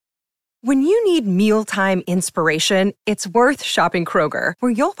When you need mealtime inspiration, it's worth shopping Kroger,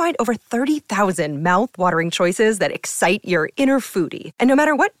 where you'll find over 30,000 mouth-watering choices that excite your inner foodie. And no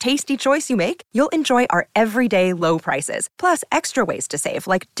matter what tasty choice you make, you'll enjoy our everyday low prices, plus extra ways to save,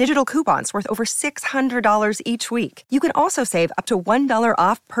 like digital coupons worth over $600 each week. You can also save up to $1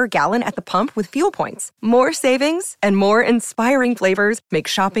 off per gallon at the pump with fuel points. More savings and more inspiring flavors make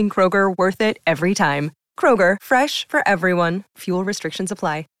shopping Kroger worth it every time. Kroger, fresh for everyone. Fuel restrictions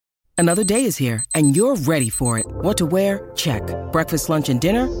apply. Another day is here, and you're ready for it. What to wear? Check. Breakfast, lunch, and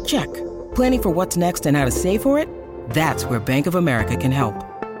dinner? Check. Planning for what's next and how to save for it? That's where Bank of America can help.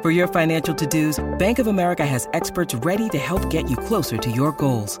 For your financial to-dos, Bank of America has experts ready to help get you closer to your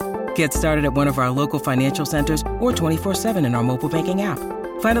goals. Get started at one of our local financial centers or 24/7 in our mobile banking app.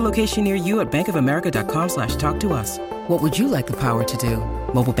 Find a location near you at bankofamerica.com/talktous. What would you like the power to do?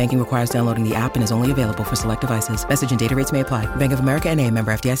 Mobile banking requires downloading the app and is only available for select devices. Message and data rates may apply. Bank of America N.A.,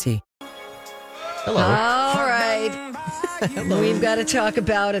 member FDIC. Hello. All right. We've got to talk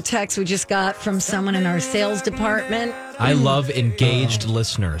about a text we just got from someone in our sales department. I love engaged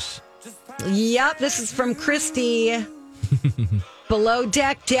listeners. Yep, this is from Christy. Below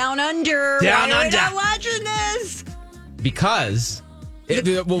deck, down under. Down Why under. are we not watching this? Because,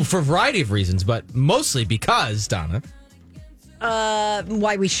 well, for a variety of reasons, but mostly because, Donna.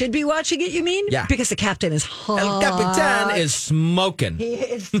 Why we should be watching it, you mean? Yeah. Because the captain is hot. El Capitan is smoking. He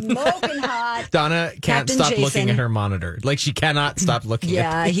is smoking hot. Donna can't Captain stop Jason. looking at her monitor. Like, she cannot stop looking Yeah,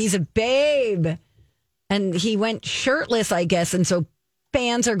 at it. he's a babe. And he went shirtless, I guess. And so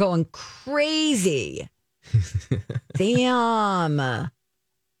fans are going crazy. Damn.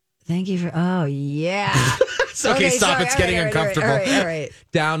 Thank you for, oh, yeah. Okay, stop. sorry. It's All getting right, uncomfortable. All right.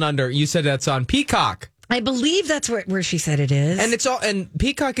 Down under. You said that's on Peacock. I believe that's where she said it is. And it's all, and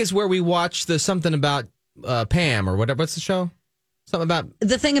Peacock is where we watch the something about Pam or whatever. What's the show? Something about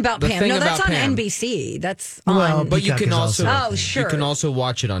The Thing About The Pam. Thing No, that's About on Pam. NBC. That's Well, on. But you Peacock can is also, also- Oh, sure. you can also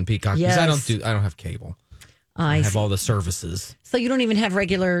watch it on Peacock because Yes. I don't have cable. I I have see. all the services. So you don't even have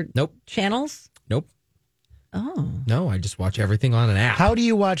regular Nope. channels? Nope. Oh. No, I just watch everything on an app. How do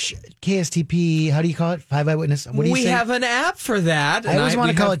you watch KSTP? How do you call it? Five Eyewitness? What do you we say? have an app for that. I always want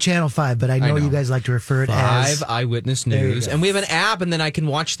to call it Channel 5, but I know you guys like to refer it as Five Eyewitness There you News. go. And we have an app, and then I can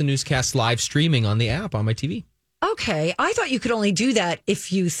watch the newscast live streaming on the app on my TV. Okay. I thought you could only do that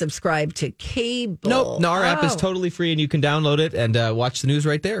if you subscribe to cable. Nope. No, our app is Oh. totally free, and you can download it and watch the news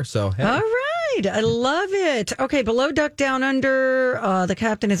right there. So, hey. All right. I love it. Okay. Below Duck, Down Under. The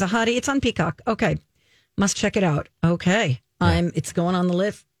captain is a hottie. It's on Peacock. Okay. Must check it out. Okay. It's going on the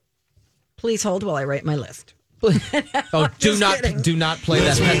list. Please hold while I write my list. Oh, do kidding. not play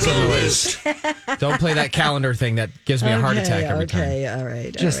that pencil noise. Don't play that calendar thing that gives me a heart attack every time. Okay. All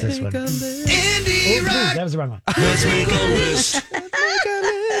right. just this one. Indie Ooh, Rock. that was the wrong one. Let's make a list.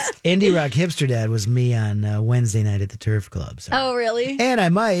 Indie Rock Hipster Dad was me on Wednesday night at the Turf Club. So. Oh, really? And I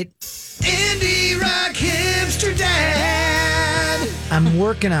might. Indie Rock Hipster Dad. I'm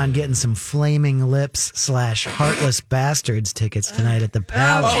working on getting some Flaming Lips / Heartless Bastards tickets tonight at the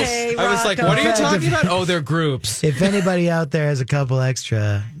Palace. Okay, I was like, Rocco. what are you Rocco. talking about? Oh, they're groups. If anybody out there has a couple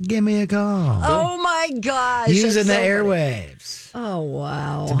extra, give me a call. Oh, my gosh. Using that's the so funny. airwaves Oh,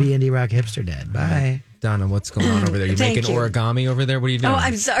 wow. to be Indie Rock Hipster Dad. Bye. Donna, what's going on over there? You Thank making you. origami over there? What are you doing? Oh,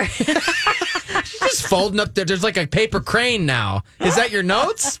 I'm sorry. just folding up there. There's like a paper crane now. Is that your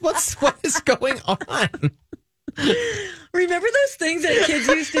notes? What is going on? Remember those things that kids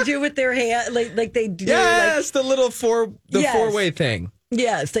used to do with their hand, like they do? Yes, the little Yes. four-way thing.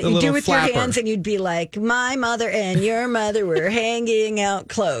 Yes, that The you do little with flapper. your hands, and you'd be like, "My mother and your mother were hanging out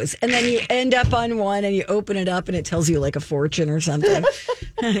clothes," and then you end up on one, and you open it up, and it tells you like a fortune or something.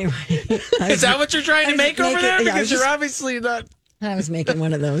 Anyway, Is that what you're trying to make over there? Yeah, I was Because you're just- obviously not. I was making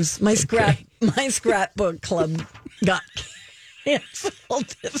one of those. My scrapbook club got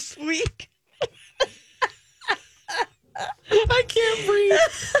canceled this week. I can't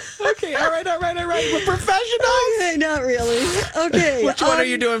breathe. Okay, all right. We're professionals. Okay, not really. Okay. Which one are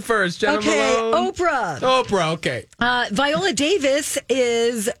you doing first, Jennifer Okay, Malone? Oprah. Oprah, okay. Viola Davis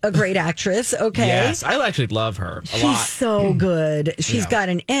is a great actress. Okay. Yes, I actually love her a She's lot. so good. She's Yeah. got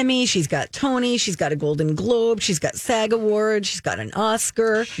an Emmy. She's got Tony. She's got a Golden Globe. She's got SAG Award. She's got an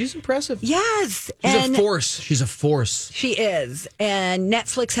Oscar. She's impressive. Yes. She's a force. She's a force. She is. And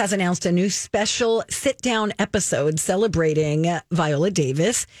Netflix has announced a new special sit-down episode celebrating Viola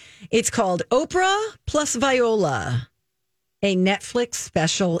Davis. It's called Oprah plus Viola, a Netflix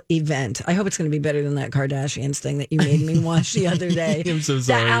special event. I hope it's going to be better than that Kardashians thing that you made me watch the other day. I'm so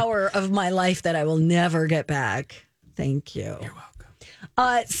sorry. The hour of my life that I will never get back. Thank you. You're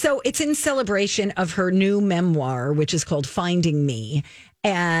welcome. So it's in celebration of her new memoir, which is called Finding Me.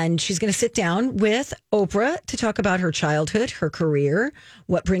 And she's going to sit down with Oprah to talk about her childhood, her career,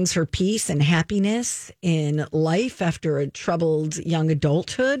 what brings her peace and happiness in life after a troubled young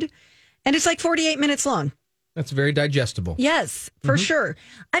adulthood. And it's like 48 minutes long. That's very digestible. Yes, for sure.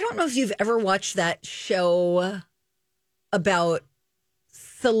 I don't know if you've ever watched that show about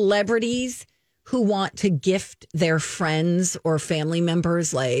celebrities who want to gift their friends or family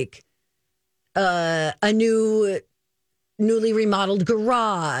members like a newly remodeled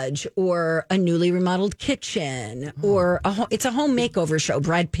garage or a newly remodeled kitchen or it's a home makeover show.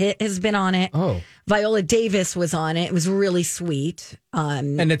 Brad Pitt has been on it. Oh. Viola Davis was on it. It was really sweet.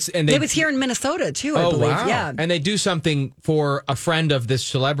 It was here in Minnesota too, I believe. Wow. Yeah. And they do something for a friend of this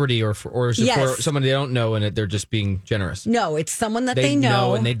celebrity or is it Yes. for someone they don't know and they're just being generous. No, it's someone that they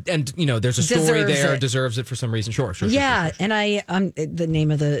know. and you know, there's a story Deserves there, it. deserves it for some reason. Sure. Yeah, Sure. and the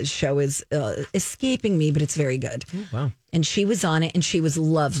name of the show is escaping me, but it's very good. Wow. And she was on it, and she was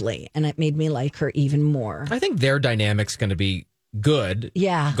lovely, and it made me like her even more. I think their dynamic's going to be good.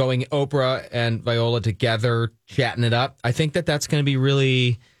 Yeah. Going Oprah and Viola together, chatting it up. I think that's going to be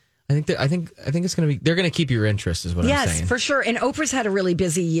really. I think it's going to be. They're going to keep your interest, is what I'm saying. Yes, for sure. And Oprah's had a really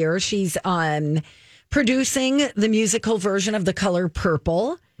busy year. She's producing the musical version of The Color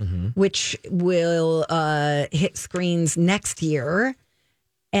Purple, which will hit screens next year,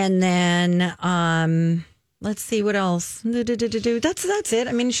 and then. Let's see what else. That's it.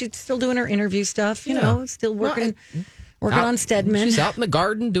 I mean, she's still doing her interview stuff, you know, still working on Stedman. She's out in the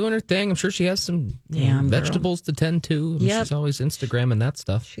garden doing her thing. I'm sure she has some Damn, vegetables to tend to. Yep. She's always Instagramming that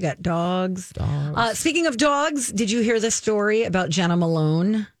stuff. She got dogs. Speaking of dogs, did you hear this story about Jenna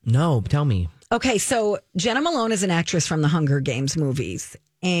Malone? No, tell me. Okay, so Jenna Malone is an actress from the Hunger Games movies.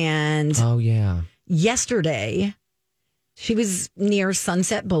 And Oh, yeah. yesterday, she was near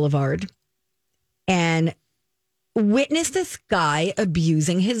Sunset Boulevard and witnessed this guy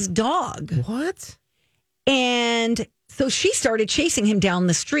abusing his dog. What? And so she started chasing him down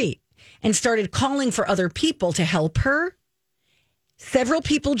the street and started calling for other people to help her. Several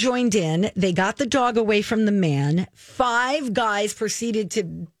people joined in. They got the dog away from the man. 5 guys proceeded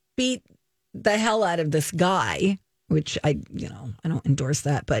to beat the hell out of this guy, which I don't endorse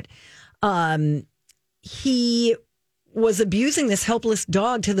that, but he was abusing this helpless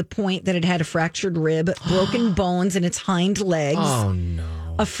dog to the point that it had a fractured rib, broken bones in its hind legs, Oh,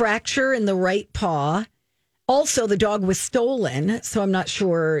 no. a fracture in the right paw. Also, the dog was stolen, so I'm not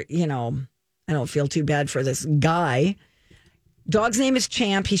sure, I don't feel too bad for this guy. Dog's name is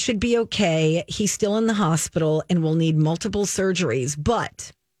Champ. He should be okay. He's still in the hospital and will need multiple surgeries,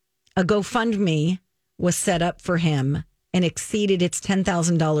 but a GoFundMe was set up for him and exceeded its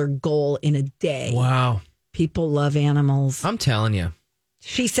 $10,000 goal in a day. Wow. People love animals. I'm telling you.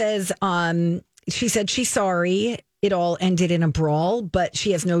 She says, she said she's sorry. It all ended in a brawl, but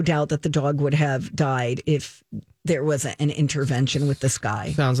she has no doubt that the dog would have died if there wasn't an intervention with this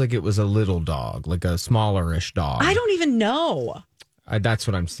guy. Sounds like it was a little dog, like a smallerish dog. I don't even know. That's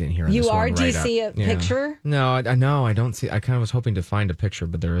what I'm seeing here. On You this are? one Do you right see up. a picture? No, I know. I don't see. I kind of was hoping to find a picture,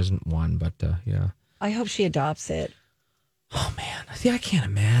 but there isn't one. But yeah. I hope she adopts it. Oh man, see, I can't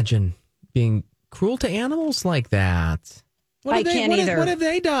imagine being cruel to animals like that. I can't either. What have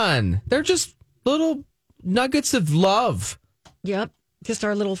they done? They're just little nuggets of love. Yep. Just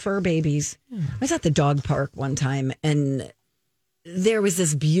our little fur babies. I was at the dog park one time and there was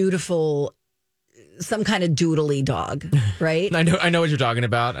this beautiful, some kind of doodly dog, right? I know what you're talking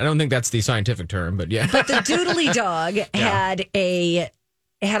about. I don't think that's the scientific term, but yeah. But the doodly dog had a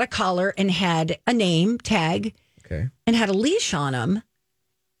collar and had a name tag Okay. and had a leash on him.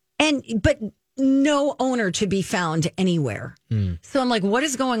 But no owner to be found anywhere. So I'm like, what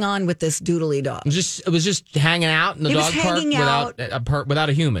is going on with this doodly dog? It was just hanging out in the It was dog park hanging out. without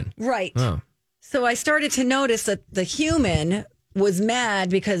a human. Right. Oh. So I started to notice that the human was mad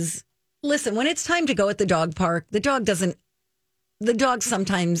because, listen, when it's time to go at the dog park,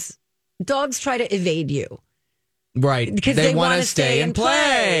 dogs try to evade you. Right. Because they they want wanna to stay and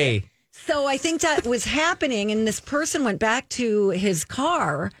play. So I think that was happening, and this person went back to his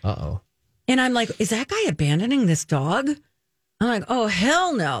car, Uh-oh. and I'm like, is that guy abandoning this dog? I'm like, oh,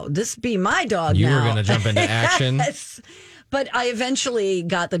 hell no. This be my dog You now. were going to jump into action. Yes. But I eventually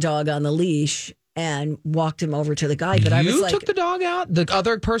got the dog on the leash and walked him over to the guy. But I was like, took the dog out? The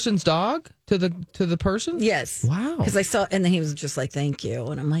other person's dog to the person? yes. Wow. Because I saw, and then he was just like, thank you.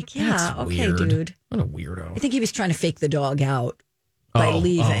 And I'm like, yeah, That's okay, weird. dude. What a weirdo. I think he was trying to fake the dog out by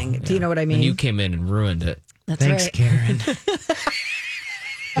leaving. Do you know what I mean? And you came in and ruined it. That's Thanks, right. Karen.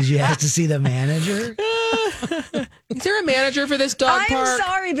 Did you have to see the manager? Is there a manager for this dog park? I'm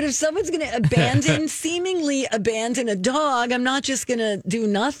sorry, but if someone's going to seemingly abandon a dog, I'm not just going to do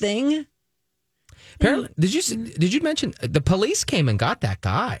nothing. Apparently, did you mention the police came and got that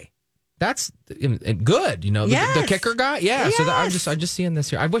guy? That's good, you know, the kicker guy. Yeah, yes. So I'm just seeing this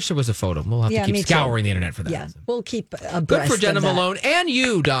here. I wish there was a photo. We'll have to keep me scouring too. the internet for that. Yeah, we'll keep abreast. Good for Jenna of that. Malone and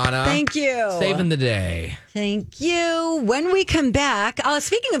you, Donna. Thank you. Saving the day. Thank you. When we come back,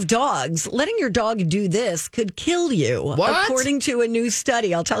 speaking of dogs, letting your dog do this could kill you. What? According to a new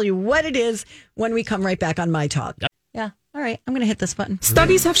study. I'll tell you what it is when we come right back on My Talk. Yeah. All right. I'm going to hit this button.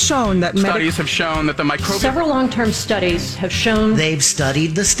 Studies have shown that the microbial... Several long-term studies have shown... They've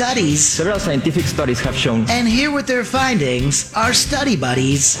studied the studies. Several scientific studies have shown... And here with their findings are study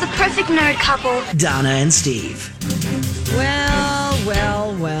buddies... The perfect nerd couple. Donna and Steve. Well.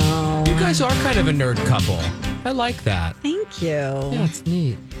 You guys are kind of a nerd couple. I like that. Thank you. Yeah, it's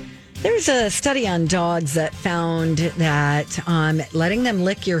neat. There's a study on dogs that found that letting them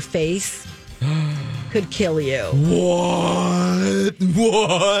lick your face could kill you. What?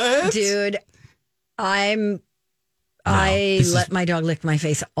 Dude, I let my dog lick my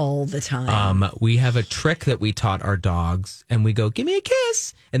face all the time. We have a trick that we taught our dogs, and we go, "Give me a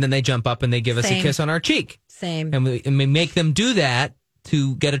kiss," and then they jump up and they give us a kiss on our cheek. Same. And we make them do that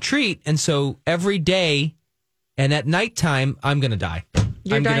to get a treat. And so every day, and at nighttime, I'm going to die.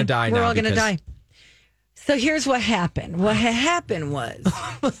 I'm going to die now. We're all going to die. So here's what happened. What happened was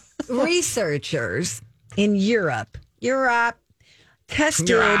researchers in Europe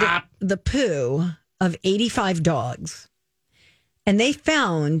tested the poo of 85 dogs. And they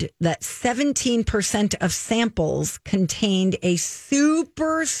found that 17% of samples contained a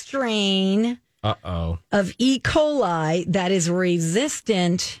super strain of E. coli that is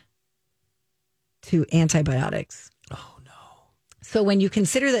resistant to antibiotics. Oh, no. So when you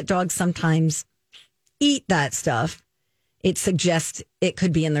consider that dogs sometimes eat that stuff, it suggests it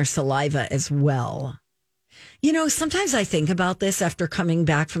could be in their saliva as well. You know, sometimes I think about this after coming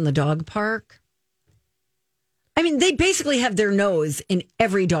back from the dog park. I mean, they basically have their nose in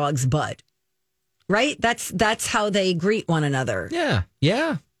every dog's butt, right? That's how they greet one another. Yeah,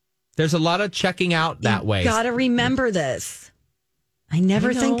 yeah. There's a lot of checking out that way. Got to remember this. I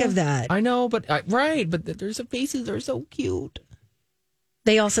never think of that. I know, but right. But their faces are so cute.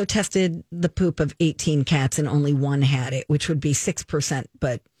 They also tested the poop of 18 cats and only one had it, which would be 6%,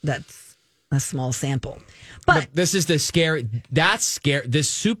 but that's a small sample. But this is that's scary. This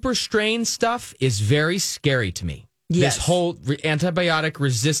super strain stuff is very scary to me. Yes. This whole antibiotic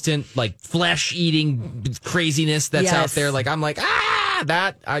resistant, like flesh eating craziness that's out there. Like, I'm like,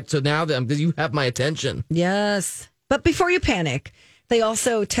 so now that you have my attention. Yes. But before you panic, they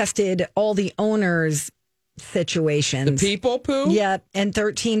also tested all the owners' situations. The people poo? Yeah, and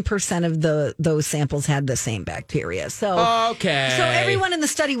 13% of those samples had the same bacteria. So okay. So everyone in the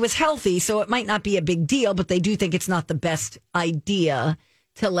study was healthy, so it might not be a big deal, but they do think it's not the best idea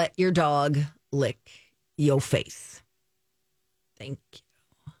to let your dog lick your face. Thank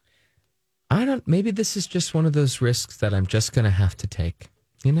you. Maybe this is just one of those risks that I'm just going to have to take,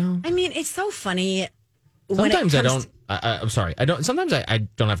 you know? I mean, it's so funny. Sometimes I'm sorry. Sometimes I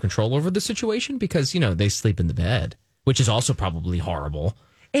don't have control over the situation because, you know, they sleep in the bed, which is also probably horrible.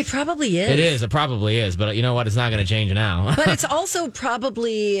 It probably is. It probably is. But you know what? It's not going to change now. But it's also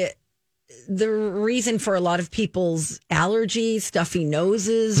probably the reason for a lot of people's allergies, stuffy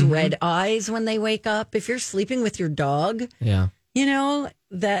noses, red eyes when they wake up. If you're sleeping with your dog, you know,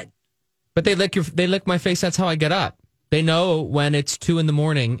 that. But they lick my face. That's how I get up. They know when it's 2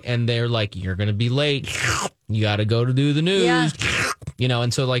 a.m. and they're like, "You're going to be late. You got to go to do the news." Yeah. You know,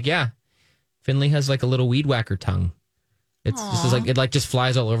 and so Finley has like a little weed whacker tongue. It's just like it just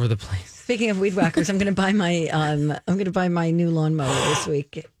flies all over the place. Speaking of weed whackers, I'm going to buy my new lawnmower this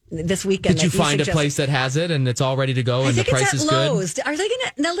weekend. Did you find a place that has it and it's all ready to go and the price is Lowe's. good? Are they going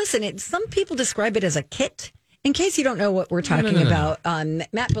to now? Listen, some people describe it as a kit. In case you don't know what we're talking about,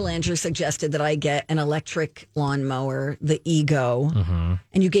 Matt Belanger suggested that I get an electric lawnmower, the Ego,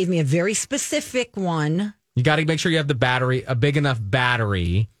 and you gave me a very specific one. You got to make sure you have the battery, a big enough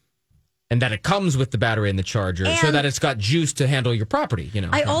battery, and that it comes with the battery and the charger, so that it's got juice to handle your property. You know,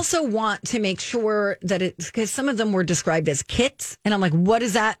 I also want to make sure that it's because some of them were described as kits, and I'm like, what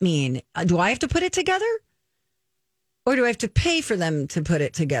does that mean? Do I have to put it together, or do I have to pay for them to put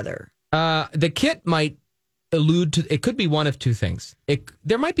it together? The kit might allude to, it could be one of two things.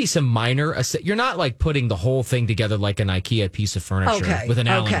 There might be some minor, you're not like putting the whole thing together like an IKEA piece of furniture with an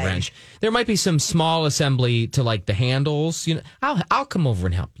Allen wrench. There might be some small assembly to like the handles. You know, I'll come over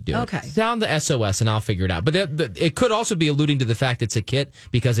and help you do it. Sound the SOS and I'll figure it out. But it could also be alluding to the fact it's a kit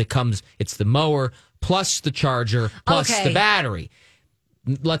because it's the mower plus the charger, plus the battery.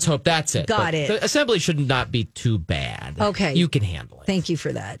 Let's hope that's it. Got it. The assembly should not be too bad. Okay. You can handle it. Thank you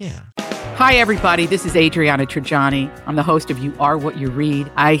for that. Yeah. Hi, everybody. This is Adriana Trajani. I'm the host of You Are What You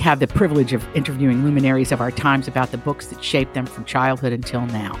Read. I have the privilege of interviewing luminaries of our times about the books that shaped them from childhood until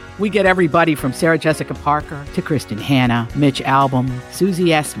now. We get everybody from Sarah Jessica Parker to Kristen Hanna, Mitch Albom, Susie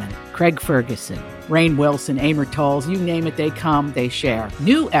Essman, Craig Ferguson, Rainn Wilson, Amor Tolls, you name it, they come, they share.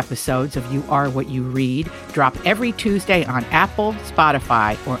 New episodes of You Are What You Read drop every Tuesday on Apple,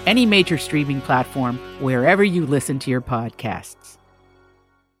 Spotify, or any major streaming platform wherever you listen to your podcasts.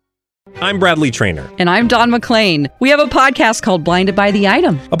 I'm Bradley Trainer. And I'm Don McClain. We have a podcast called Blinded by the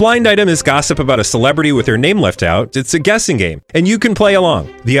Item. A blind item is gossip about a celebrity with their name left out. It's a guessing game, and you can play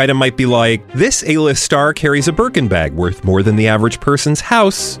along. The item might be like, this A-list star carries a Birkin bag worth more than the average person's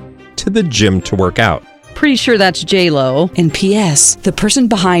house to the gym to work out. Pretty sure that's J-Lo. And P.S. the person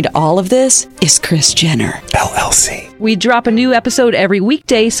behind all of this is Kris Jenner, LLC. We drop a new episode every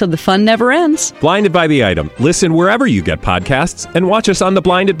weekday so the fun never ends. Blinded by the Item. Listen wherever you get podcasts and watch us on the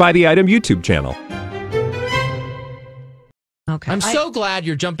Blinded by the Item YouTube channel. Okay. I'm so glad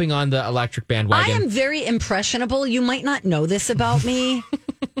you're jumping on the electric bandwagon. I am very impressionable. You might not know this about me.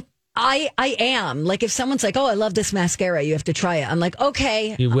 I am. Like, if someone's like, oh, I love this mascara, you have to try it. I'm like,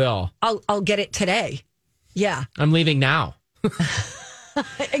 okay. You will. I'll get it today. Yeah. I'm leaving now.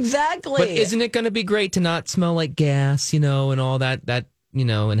 Exactly. But isn't it going to be great to not smell like gas, and all that,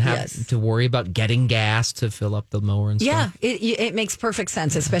 and have to worry about getting gas to fill up the mower and stuff? Yeah, it makes perfect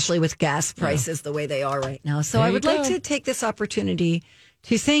sense, especially with gas prices the way they are right now. So I would like to take this opportunity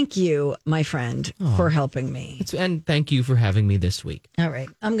to thank you, my friend, for helping me. And thank you for having me this week. All right.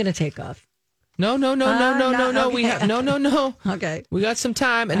 I'm going to take off. No. Okay. We have no. Okay. We got some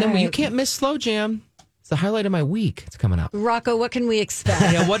time, and then you can't miss Slow Jam. It's the highlight of my week. It's coming up. Rocco, what can we expect?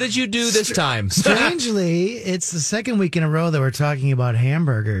 Yeah, what did you do this time? Strangely, it's the second week in a row that we're talking about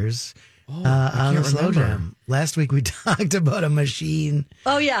hamburgers on the Slow Jam. Last week we talked about a machine.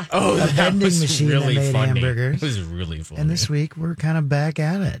 Oh, yeah. A vending machine really that made funny. hamburgers. It was really funny. And this week we're kind of back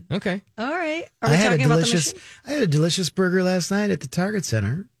at it. Okay. All right. Are we talking about the machine? I had a delicious burger last night at the Target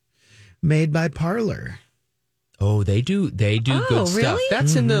Center made by Parlor. Oh, they do good stuff. Really?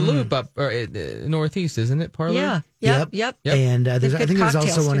 That's in the Loop up or Northeast, isn't it? Parlor. Yeah. Yep. And I think there's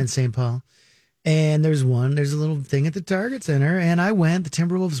also one too. in St. Paul. And there's a little thing at the Target Center, and I went. The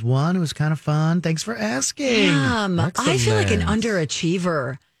Timberwolves won. It was kind of fun. Thanks for asking. I feel like an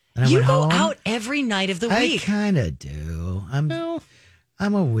underachiever. You go out every night of the week. I kind of do. I'm a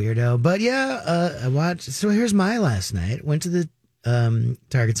weirdo, but yeah. I watched. So here's my last night. Went to the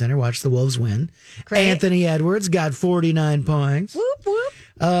Target Center, watched the Wolves win. Great. Anthony Edwards got 49 points. Whoop, whoop.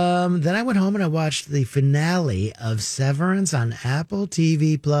 Then I went home and I watched the finale of Severance on Apple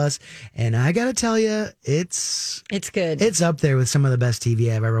TV Plus, and I gotta tell you, it's good. It's up there with some of the best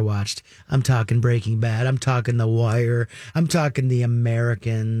TV I've ever watched. I'm talking Breaking Bad. I'm talking The Wire. I'm talking The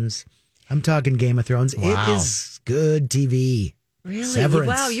Americans. I'm talking Game of Thrones. Wow. It is good TV. Really? Severance.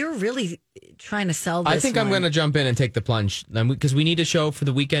 Wow, you're really trying to sell this. I think I'm going to jump in and take the plunge because we need a show for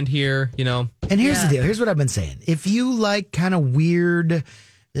the weekend here, And here's the deal. Here's what I've been saying. If you like kind of weird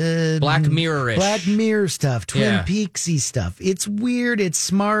Black Mirror stuff, Twin Peaksy stuff, it's weird, it's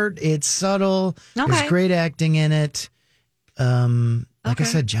smart, it's subtle. Okay. There's great acting in it. Like I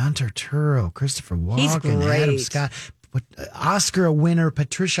said, John Turturro, Christopher Walken, Adam Scott, Oscar winner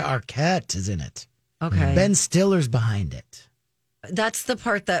Patricia Arquette is in it. Okay. Ben Stiller's behind it. That's the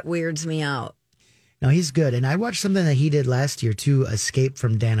part that weirds me out. No, he's good. And I watched something that he did last year too, Escape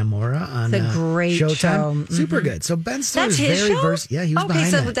from Dannemora on it's a great Showtime. Show. Mm-hmm. Super good. So Ben Stiller's that's his very show? versatile. Yeah, he was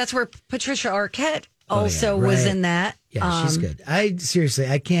behind that. That's where Patricia Arquette was right. in that. Yeah, she's good. I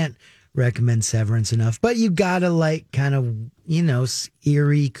can't recommend Severance enough, but you gotta like kind of,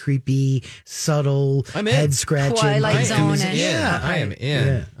 eerie, creepy, subtle, head scratching. Twilight Zone. I am in.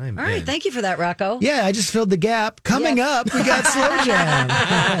 Yeah. All right, thank you for that, Rocco. Yeah, I just filled the gap. Coming up, we got Slow Jam.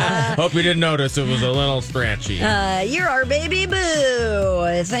 Hope you didn't notice it was a little scratchy. You're our baby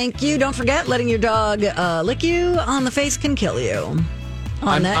boo. Thank you. Don't forget, letting your dog lick you on the face can kill you.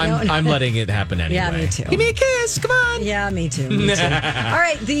 I'm letting it happen anyway. Yeah, me too. Give me a kiss. Come on. Yeah, me too. All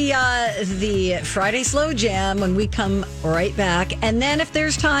right, the Friday Slow Jam when we come right back. And then if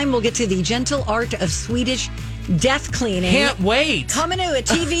there's time, we'll get to the gentle art of Swedish death cleaning. Can't wait. Coming to a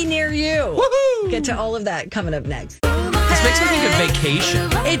TV near you. Woohoo! Get to all of that coming up next. This makes me think of vacation.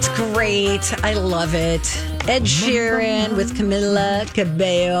 It's great. I love it. Ed Sheeran with Camila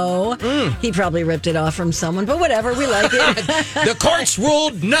Cabello. He probably ripped it off from someone, but whatever, we like it. The courts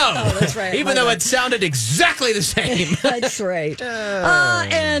ruled no. Oh, that's right. Even though it sounded exactly the same. That's right.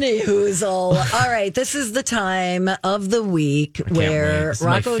 Any hoozle. All right, this is the time of the week where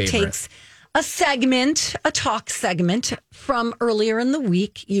Rocco takes a segment, a talk segment from earlier in the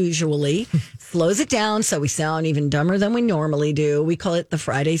week, usually, slows it down so we sound even dumber than we normally do. We call it the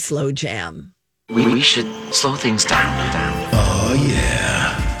Friday Slow Jam. We should slow things down. Oh,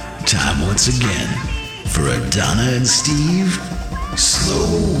 yeah. Time once again for a Donna and Steve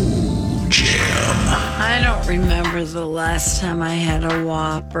Slow Jam. I don't remember the last time I had a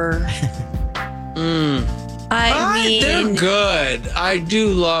Whopper. I mean, they're good. I do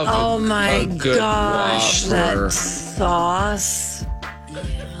love oh my a good gosh, Whopper. that sauce.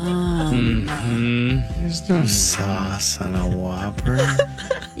 There's no sauce on a Whopper.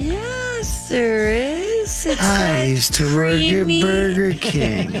 Yes, there is. It's I used to work at Burger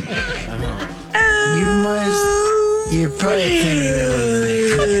King. You're probably thinking of a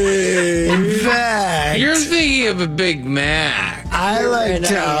Big Mac. In fact, You're thinking of a Big Mac. I like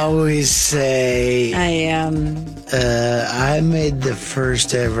to always say I am. I made the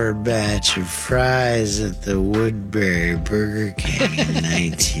first ever batch of fries at the Woodbury Burger King in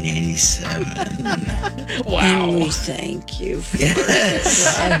 1987. Wow. And we thank you for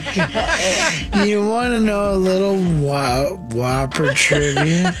You want to know a little Whopper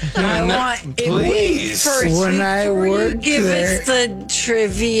trivia? I want, please. When I worked give there, us the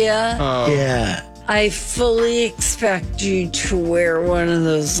trivia. yeah. I fully expect you to wear one of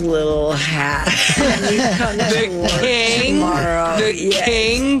those little hats when you come to work tomorrow. The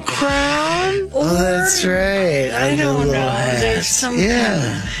king crown? Oh, that's right. I don't know. There's some kind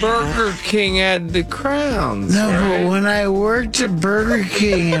of Burger King had the crowns. No, right? but when I worked at Burger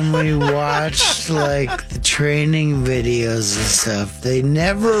King and we watched like the training videos and stuff, they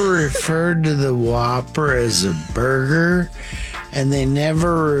never referred to the Whopper as a burger, and they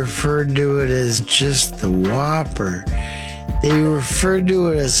never referred to it as just the Whopper. They referred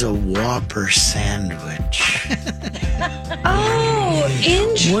to it as a Whopper sandwich. Oh,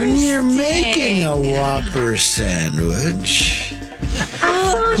 interesting. When you're making a Whopper sandwich,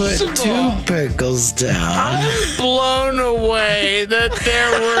 put 2 pickles down. I'm blown away that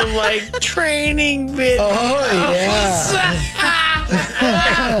there were like training videos. Oh,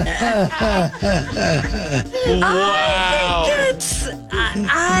 Wow.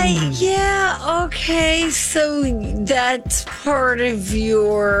 Yeah, okay. So that's part of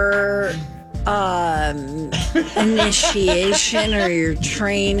your initiation or your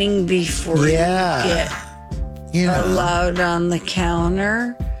training before you get allowed on the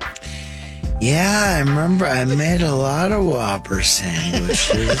counter. Yeah, I remember I made a lot of Whopper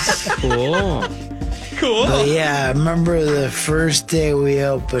sandwiches. Cool. But yeah, I remember the first day we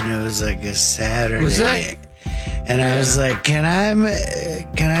opened, it was like a Saturday. Was that? And I was like, can I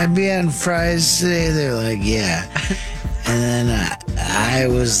be on fries today? They're like, yeah. And then I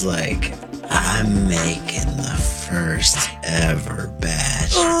was like, I'm making the first ever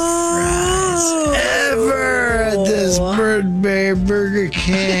batch of fries ever at this Woodbury Burger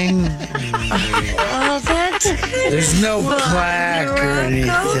King. Oh, that's good. There's no plaque or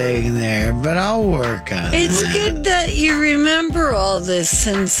anything there, but I'll work on it. It's good that you remember all this,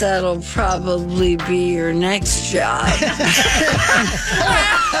 since that'll probably be your next job.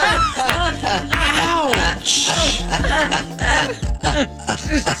 Ouch.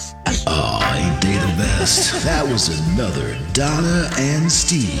 Oh, ain't they the best? That was another Donna and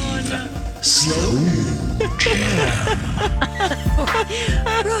Steve Slow Jam.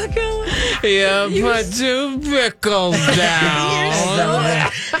 Rocco, Yeah, put 2 pickles down.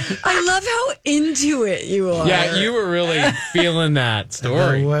 I love how into it you are. Yeah, you were really feeling that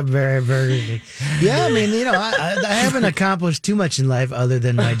story. The Woodbury Burger King. Yeah, I mean, I haven't accomplished too much in life other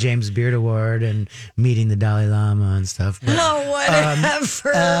than my James Beard Award and meeting the Dalai Lama and stuff. But,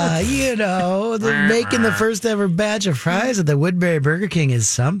 whatever. Making the first ever batch of fries at the Woodbury Burger King is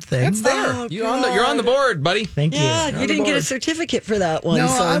something. That's there. You're on the board, buddy. Thank you. Yeah, you didn't get a certificate for that one. No,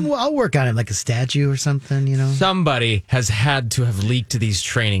 so. I'll work on it like a statue or something, Somebody has had to have leaked these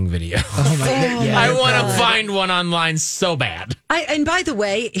training videos. Oh my God. Yeah, I want to find one online so bad. And by the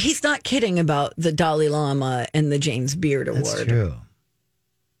way, he's not kidding about the Dalai Lama and the James Beard Award. That's true.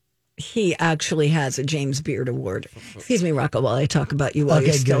 he actually has a James Beard Award. Excuse me, Rocco, while I talk about you while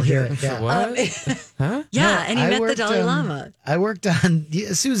you're still here. Yeah. What? Huh? Yeah, and he met the Dalai Lama. I worked on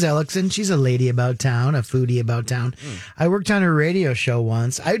Sue Zellickson. She's a lady about town, a foodie about town. I worked on her radio show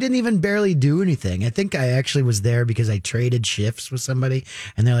once. I didn't even barely do anything. I think I actually was there because I traded shifts with somebody,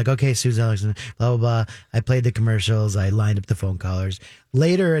 and they're like, okay, Sue Zellickson, blah, blah, blah. I played the commercials. I lined up the phone callers.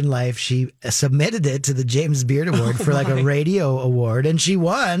 Later in life, she submitted it to the James Beard Award for like a radio award, and she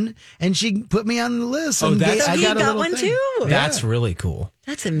won, and she put me on the list. Oh, I got one thing. too. That's really cool.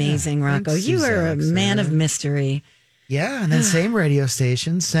 That's amazing, Rocco. You are a man of mystery. Yeah, and then same radio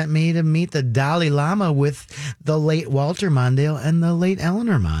station sent me to meet the Dalai Lama with the late Walter Mondale and the late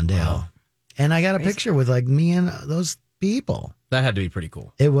Eleanor Mondale. Wow. And I got a picture with like me and those people. That had to be pretty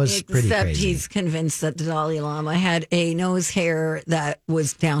cool. It was pretty crazy. Except he's convinced that the Dalai Lama had a nose hair that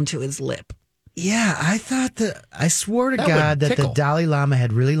was down to his lip. Yeah, I swore to God that the Dalai Lama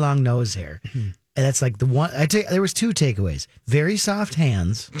had really long nose hair. And that's like the one, there was two takeaways. Very soft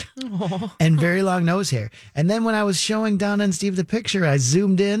hands and very long nose hair. And then when I was showing Donna and Steve the picture, I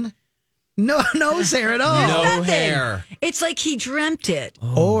zoomed in. No nose hair at all. No hair. It's like he dreamt it.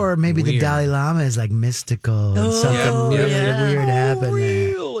 Or maybe the Dalai Lama is like mystical and something really weird happened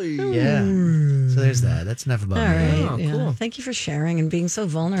there. Yeah. So there's that. That's enough about me. All right. Cool. Thank you for sharing and being so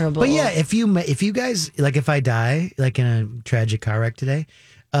vulnerable. But yeah, if you guys, like if I die, like in a tragic car wreck today,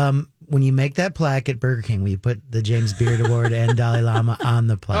 when you make that plaque at Burger King, will you put the James Beard Award and Dalai Lama on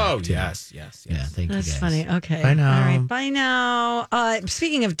the plaque? Oh, yes. Yeah, thank you guys. That's funny. Okay. Bye now. All right. Bye now.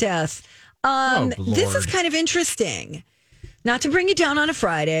 Speaking of death, this is kind of interesting. Not to bring you down on a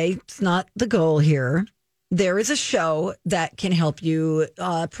Friday. It's not the goal here. There is a show that can help you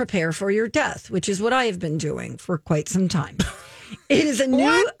prepare for your death, which is what I have been doing for quite some time. It is a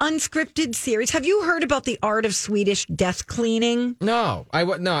new unscripted series. Have you heard about the art of Swedish death cleaning? No,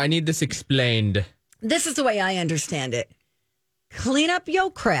 I need this explained. This is the way I understand it. Clean up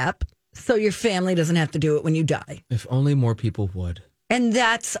your crap so your family doesn't have to do it when you die. If only more people would. And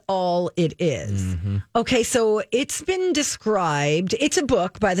that's all it is. Mm-hmm. Okay, so it's been described. It's a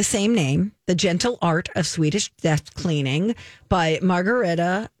book by the same name, The Gentle Art of Swedish Death Cleaning by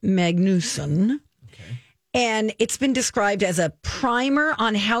Margareta Magnusson. Okay. And it's been described as a primer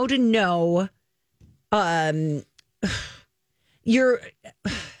on how to know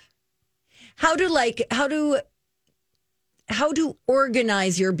how to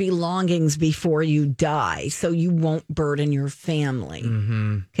organize your belongings before you die so you won't burden your family.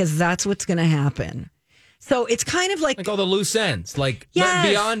 Because that's what's going to happen. So it's kind of like all the loose ends.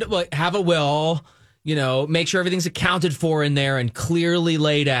 Beyond have a will, make sure everything's accounted for in there and clearly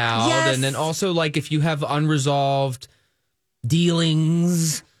laid out. Yes. And then also if you have unresolved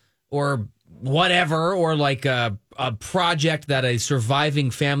dealings or whatever, or a project that a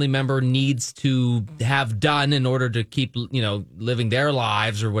surviving family member needs to have done in order to keep, living their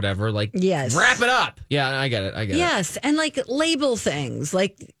lives or whatever, yes. Wrap it up. Yeah, I get it. Yes. And label things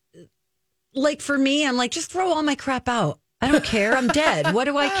like for me, I'm just throw all my crap out. I don't care. I'm dead. What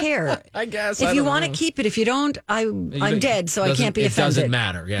do I care? I guess. If you want to keep it, if you don't, I'm dead, so I can't be offended. It doesn't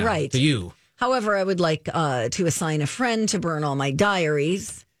matter. Yeah. Right. To you. However, I would like to assign a friend to burn all my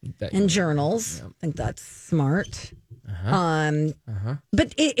diaries and journals. Yeah. I think that's smart.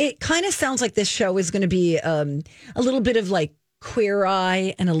 But it kind of sounds like this show is going to be a little bit of Queer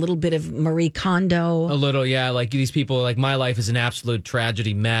Eye and a little bit of Marie Kondo. A little, yeah. These people, my life is an absolute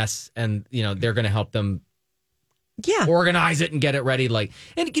tragedy mess, and they're going to help them, organize it and get it ready.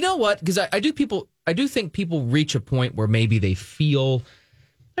 And you know what? Because I do think people reach a point where maybe they feel.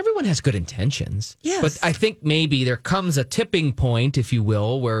 Everyone has good intentions. Yes. But I think maybe there comes a tipping point, if you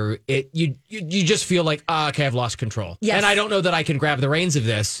will, where you just feel okay, I've lost control. Yes. And I don't know that I can grab the reins of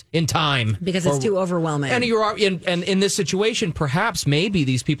this in time. Because it's too overwhelming. And in this situation, perhaps maybe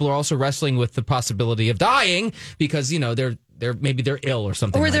these people are also wrestling with the possibility of dying because, they're ill or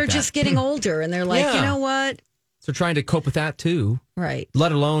something. Or they're just getting older and they're you know what? So trying to cope with that too. Right.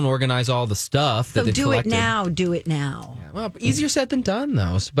 Let alone organize all the stuff that they've collected. Do it now. Yeah, well, easier said than done,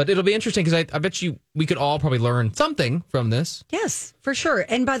 though. But it'll be interesting because I bet you we could all probably learn something from this. Yes, for sure.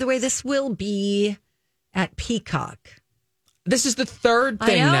 And by the way, this will be at Peacock. This is the third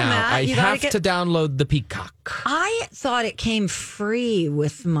thing now. Matt, I have to download the Peacock. I thought it came free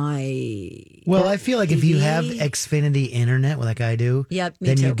with my. Well, I feel like TV. If you have Xfinity internet, like I do,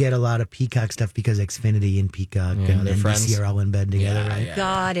 then you get a lot of Peacock stuff because Xfinity and Peacock and NBC are all in bed together, right? Yeah.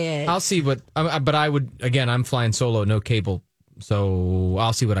 Got it. I'll see what. But I would again. I'm flying solo, no cable, so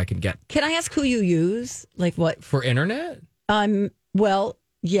I'll see what I can get. Can I ask who you use? What for internet? Well,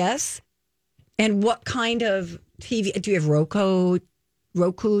 yes. And what kind of TV? Do you have Roku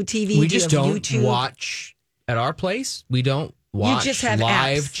Roku TV? We just don't YouTube? watch at our place. We don't watch just have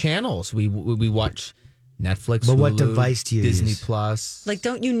live apps. channels. We watch Netflix, But what Hulu, device do you Disney use? Plus. Like,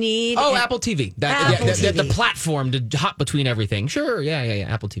 don't you need... Apple TV. Apple TV. The platform to hop between everything. Sure, yeah,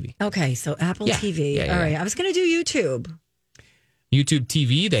 Apple TV. Okay, so Apple Yeah. TV. Yeah, All right, I was going to do YouTube. YouTube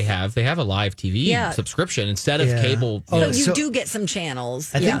TV, they have a live TV subscription instead of cable. So you do get some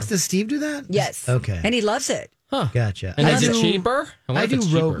channels. I think, does Steve do that? Yes. Okay. And he loves it. Huh. Gotcha. And I is it do- cheaper? I do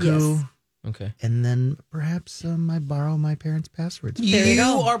Roku. Yes. Okay. And then perhaps I borrow my parents' passwords. There you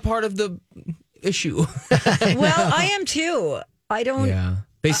go. are part of the issue. Well, I am too. I don't... Yeah.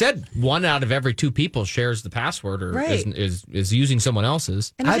 They said 1 out of every 2 people shares the password or Right. is using someone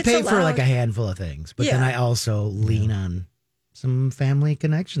else's. And if I it's pay for allowed- like a handful of things, but then I also lean on some family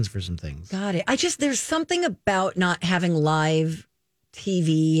connections for some things. Got it. There's something about not having live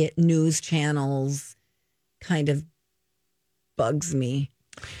TV news channels kind of bugs me.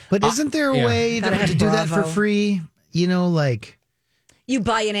 But isn't there a way Gotta have to do that for Bravo. free? You know, like You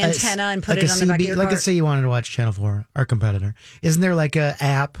buy an antenna and put like it a on the back of your car. Like, let's say you wanted to watch Channel 4, our competitor. Isn't there like a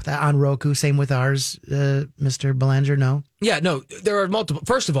app that on Roku? Same with ours, Mr. Belanger? No? Yeah, no, there are multiple.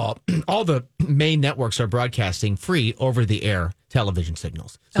 First of all the main networks are broadcasting free over-the-air television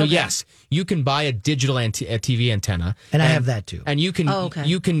signals. So yes, you can buy a digital TV antenna. And I have that too. And you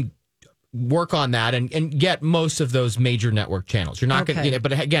can work on that and get most of those major network channels. You're not going to,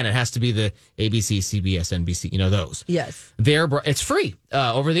 but again, it has to be the ABC, CBS, NBC, those. Yes. It's free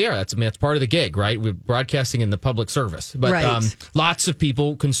over the air. That's part of the gig, right? We're broadcasting in the public service. But lots of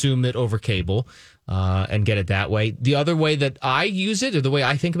people consume it over cable and get it that way. The other way that I use it, or the way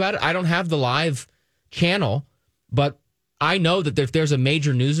I think about it, I don't have the live channel, but I know that if there's a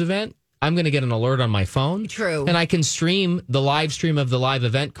major news event, I'm going to get an alert on my phone. True. And I can stream the live stream of the live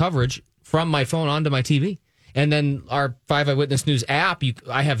event coverage from my phone onto my TV. And then our 5 Eyewitness News app,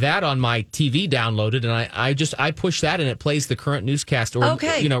 I have that on my TV downloaded, and I push that, and it plays the current newscast, or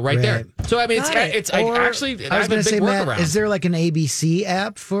right there. So I mean, I was going to say, Matt, is there like an ABC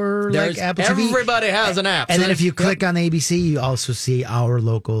app for like Apple TV? Everybody has an app. And So then if you click on ABC, you also see our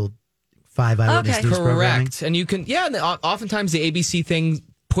local 5 Eyewitness News programming. Correct. And you can, and oftentimes the ABC thing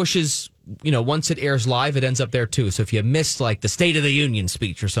pushes, once it airs live, it ends up there too. So if you missed like the State of the Union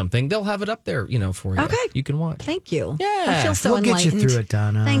speech or something, they'll have it up there, for you. Okay. You can watch. Thank you. Yeah. I feel so We'll get enlightened. you through it,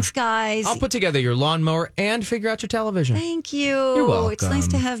 Donna. Thanks, guys. I'll put together your lawnmower and figure out your television. Thank you. You're welcome. It's nice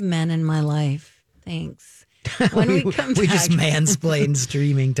to have men in my life. Thanks. When we come we back, just mansplained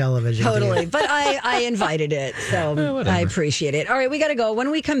streaming television. totally. But I invited it, so I appreciate it. All right, we got to go.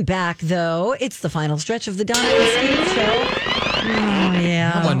 When we come back, though, it's the final stretch of the Donna and Steve show. Oh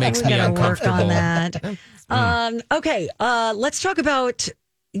yeah, That one makes we me gotta work uncomfortable. on that. Okay, let's talk about.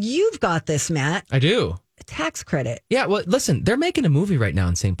 You've got this, Matt. I do. Tax credit. Yeah, well, listen, they're making a movie right now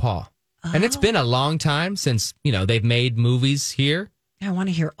in St. Paul. And it's been a long time since, they've made movies here. I want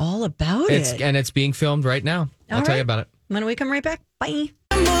to hear all about it. And it's being filmed right now. I'll tell you about it. When we come right back. Bye. Hey,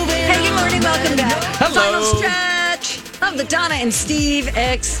 good morning. Welcome back. Hello. Final stretch of the Donna and Steve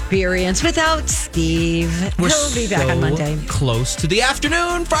experience without Steve. He'll be back on Monday. Close to the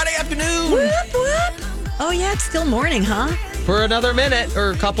afternoon, Friday afternoon. Whoop, whoop. Oh, yeah, it's still morning, huh? For another minute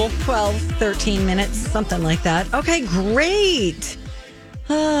or a couple. 12, 13 minutes, something like that. Okay, great.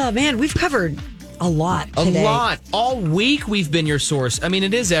 Oh, man, we've covered a lot today. A lot. All week we've been your source. I mean,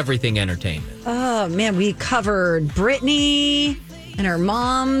 it is everything entertainment. Oh, man, we covered Brittany and her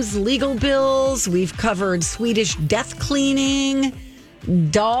mom's legal bills. We've covered Swedish death cleaning,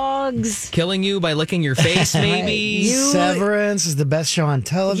 dogs. Killing you by licking your face, maybe. Severance is the best show on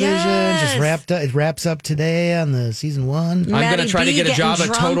television. Yes. Just it wraps up today on the season 1. I'm going to try to get a job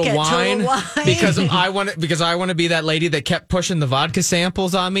at Total Wine because I want to be that lady that kept pushing the vodka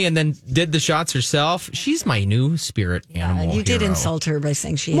samples on me and then did the shots herself. She's my new spirit animal. You did hero. insult her by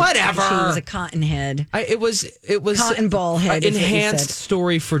saying she Whatever. She was a cotton head. It was cotton ball head. is what you enhanced said.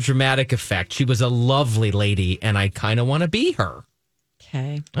 story for dramatic effect. She was a lovely lady, and I kind of want to be her.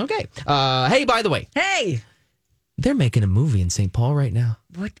 Okay. Hey, by the way, they're making a movie in St. Paul right now.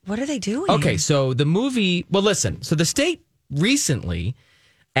 What are they doing? Okay, so the movie. Well, listen. So the state recently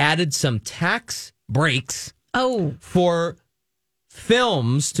added some tax breaks. For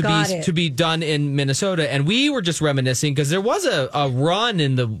films to be done in Minnesota, and we were just reminiscing because there was a run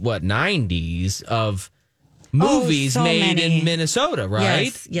in the 90s of movies made in Minnesota,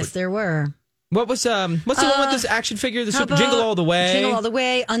 right? Yes, there were. What's the one with this action figure? The Jingle All the Way. Jingle All the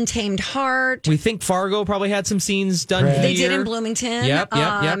Way. Untamed Heart. We think Fargo probably had some scenes done here. They did in Bloomington. Yep.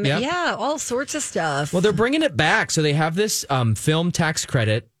 Yeah, all sorts of stuff. Well, they're bringing it back. So they have this film tax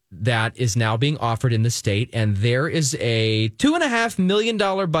credit that is now being offered in the state, and there is a $2.5 million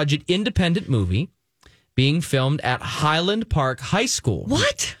budget independent movie being filmed at Highland Park High School.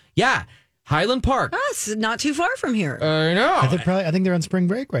 What? Yeah. Highland Park. Oh, it's not too far from here. I know. I think they're on spring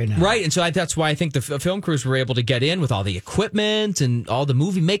break right now. Right, and so that's why I think the film crews were able to get in with all the equipment and all the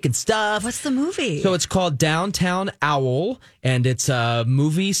movie making stuff. What's the movie? So it's called Downtown Owl, and it's a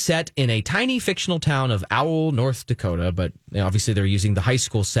movie set in a tiny fictional town of Owl, North Dakota. But obviously they're using the high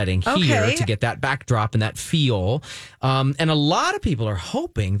school setting here to get that backdrop and that feel. And a lot of people are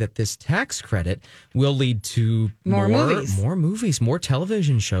hoping that this tax credit will lead to more movies, more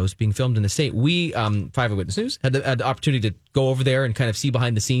television shows being filmed in the state. We, Five Eyewitness News, had the opportunity to go over there and kind of see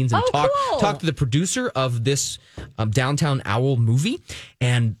behind the scenes and talk to the producer of this Downtown Owl movie.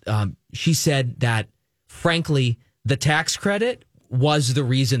 And she said that, frankly, the tax credit was the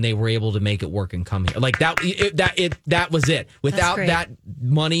reason they were able to make it work and come here. Like that was it. Without that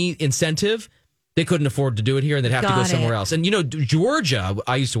money incentive, they couldn't afford to do it here, and they'd have to go somewhere else. And, Georgia,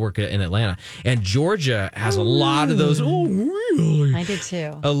 I used to work in Atlanta, and Georgia has a lot of those. Oh, really? I did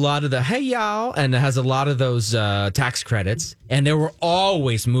too. A lot of the, hey, y'all, and it has a lot of those tax credits. And there were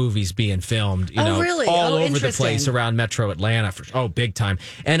always movies being filmed, really? all over the place around metro Atlanta. Big time.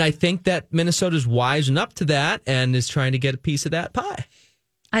 And I think that Minnesota's wising up to that and is trying to get a piece of that pie.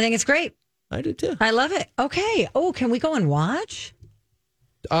 I think it's great. I do too. I love it. Okay. Oh, can we go and watch?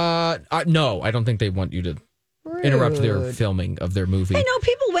 No, I don't think they want you to interrupt their filming of their movie. I know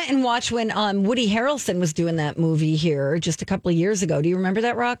people went and watched when Woody Harrelson was doing that movie here just a couple of years ago. Do you remember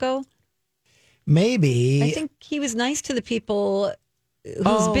that, Rocco? Maybe. I think he was nice to the people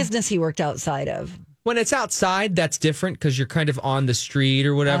whose business he worked outside of. When it's outside, that's different because you're kind of on the street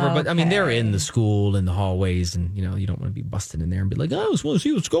or whatever. Okay. But I mean, they're in the school, in the hallways, and you don't want to be busting in there and be like, "Oh, I just want to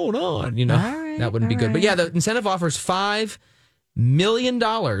see what's going on." That wouldn't be good. But yeah, the incentive offers $5 million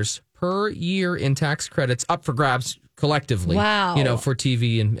per year in tax credits up for grabs collectively. Wow. For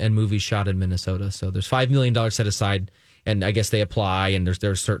TV and movies shot in Minnesota. So there's $5 million set aside, and I guess they apply, and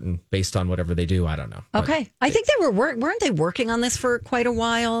there's certain based on whatever they do. I don't know. Okay. I think they weren't they working on this for quite a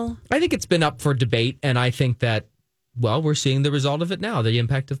while? I think it's been up for debate, and I think that, we're seeing the result of it now, the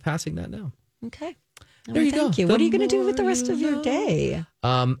impact of passing that now. Okay. There you go. Thank you. What are you going to do with the rest of your day?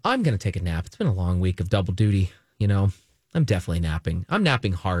 I'm going to take a nap. It's been a long week of double duty, I'm definitely napping. I'm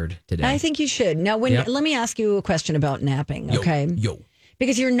napping hard today. I think you should. Now, let me ask you a question about napping, okay? Yo.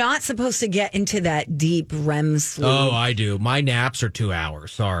 Because you're not supposed to get into that deep REM sleep. Oh, I do. My naps are 2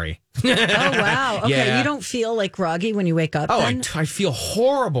 hours. Sorry. Oh, wow. Okay. Yeah. You don't feel like groggy when you wake up then? I feel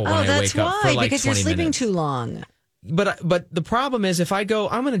horrible when I wake up for like 20 minutes. Oh, that's why. Because you're sleeping too long. But the problem is if I go,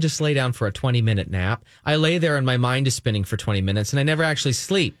 I'm going to just lay down for a 20-minute nap. I lay there and my mind is spinning for 20 minutes and I never actually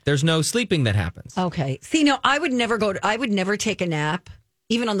sleep. There's no sleeping that happens. Okay. See, no, I would never take a nap,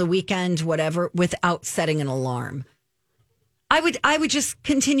 even on the weekend, whatever, without setting an alarm. I would just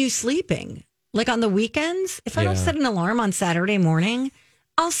continue sleeping. Like on the weekends, if I don't set an alarm on Saturday morning,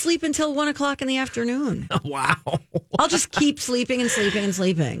 I'll sleep until 1:00 in the afternoon. Wow. I'll just keep sleeping and sleeping and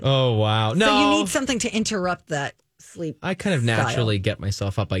sleeping. Oh, wow. No. So you need something to interrupt that sleep. I kind of naturally get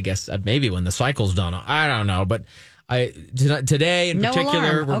myself up, I guess, maybe when the cycle's done. I don't know. But today in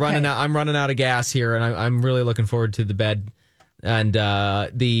particular, we're running out. I'm running out of gas here, and I'm really looking forward to the bed. And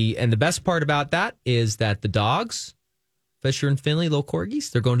the best part about that is that the dogs, Fisher and Finley, little corgis,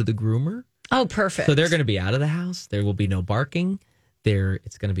 they're going to the groomer. Oh, perfect. So they're going to be out of the house. There will be no barking.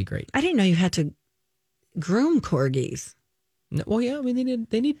 It's going to be great. I didn't know you had to groom corgis. No, well, yeah, I mean they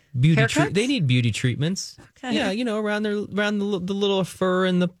need beauty. They need beauty treatments. Okay. Yeah, around the little fur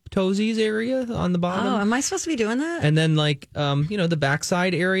and the toesies area on the bottom. Oh, am I supposed to be doing that? And then the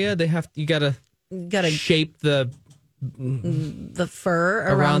backside area, you gotta shape the fur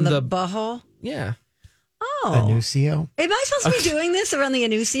around the butthole. Yeah. Oh, Anusio. Am I supposed to be doing this around the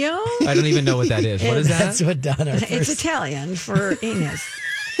Anusio? I don't even know what that is. What is that? That's what Donna. It's Italian for anus.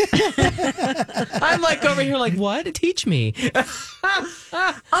 I'm like over here like, what? Teach me. Okay,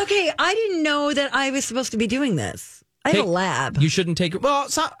 I didn't know that I was supposed to be doing this. I have a lab. You shouldn't take it. Well,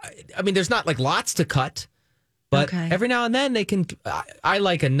 there's not like lots to cut, but every now and then they can. I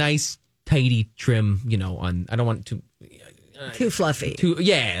like a nice tidy trim. I don't want to. Too fluffy.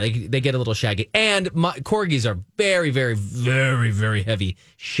 They get a little shaggy. And my corgis are very, very, very, very heavy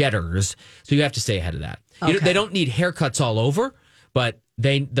shedders, so you have to stay ahead of that. Okay. They don't need haircuts all over, but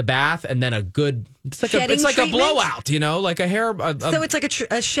the bath and then a good. It's like a blowout, like a hair. So it's like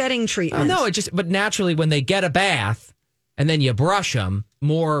a shedding treatment. No, but naturally when they get a bath, and then you brush them,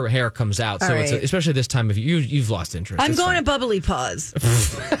 more hair comes out. So it's especially this time of year, you've lost interest. I'm going to Bubbly Paws.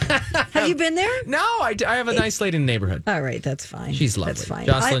 Have you been there? No, I have a nice lady in the neighborhood. All right, that's fine. She's lovely. That's fine.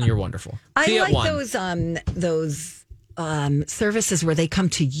 Jocelyn, you're wonderful. I like those services where they come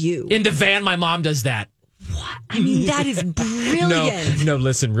to you. In the van, my mom does that. What? I mean, that is brilliant. No,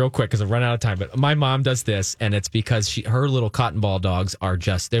 listen, real quick, because I've run out of time. But my mom does this, and it's because her little cotton ball dogs are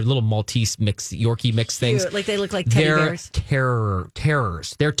they're little Maltese mix, Yorkie mix things. Cute. Like they look like teddy bears.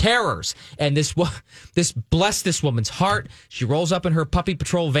 Terrors. They're terrors. And this bless this woman's heart. She rolls up in her puppy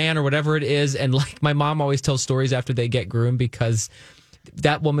patrol van or whatever it is, and like my mom always tells stories after they get groomed because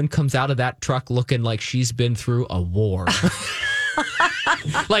that woman comes out of that truck looking like she's been through a war.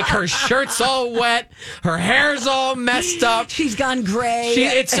 Like her shirt's all wet, her hair's all messed up. She's gone gray.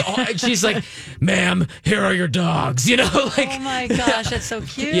 She's like, "Ma'am, here are your dogs." You know, like. Oh my gosh, that's so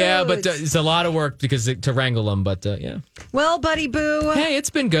cute. Yeah, but it's a lot of work to wrangle them. But yeah. Well, Buddy Boo. Hey, it's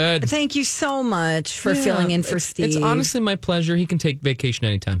been good. Thank you so much for filling in for Steve. It's honestly my pleasure. He can take vacation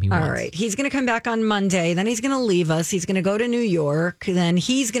anytime he wants. All right, he's going to come back on Monday. Then he's going to leave us. He's going to go to New York. Then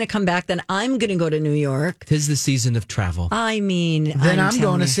he's going to come back. Then I'm going to go to New York. 'Tis the season of travel. I mean, then I'm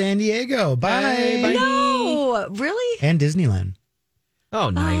going to San Diego. Bye. Bye. No, really? And Disneyland. Oh,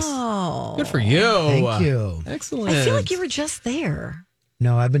 nice. Oh. Good for you. Thank you. Excellent. I feel like you were just there.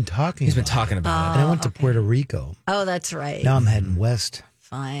 No, I've been talking. He's been talking about it. And I went to Puerto Rico. Oh, that's right. Now I'm heading west.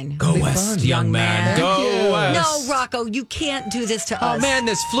 Fine. Go west, young man. Go west. No, Rocco, you can't do this to us. Oh, man,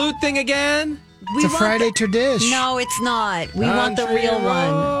 this flute thing again? It's a Friday tradition. No, it's not. We want the real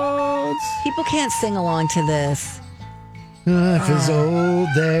one. People can't sing along to this. Life is old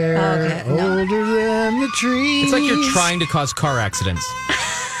there, older than the trees. It's like you're trying to cause car accidents.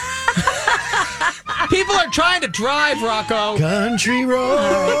 People are trying to drive, Rocco. Country road. All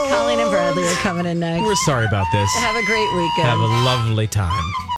right, Colleen and Bradley are coming in next. We're sorry about this. Have a great weekend. Have a lovely time.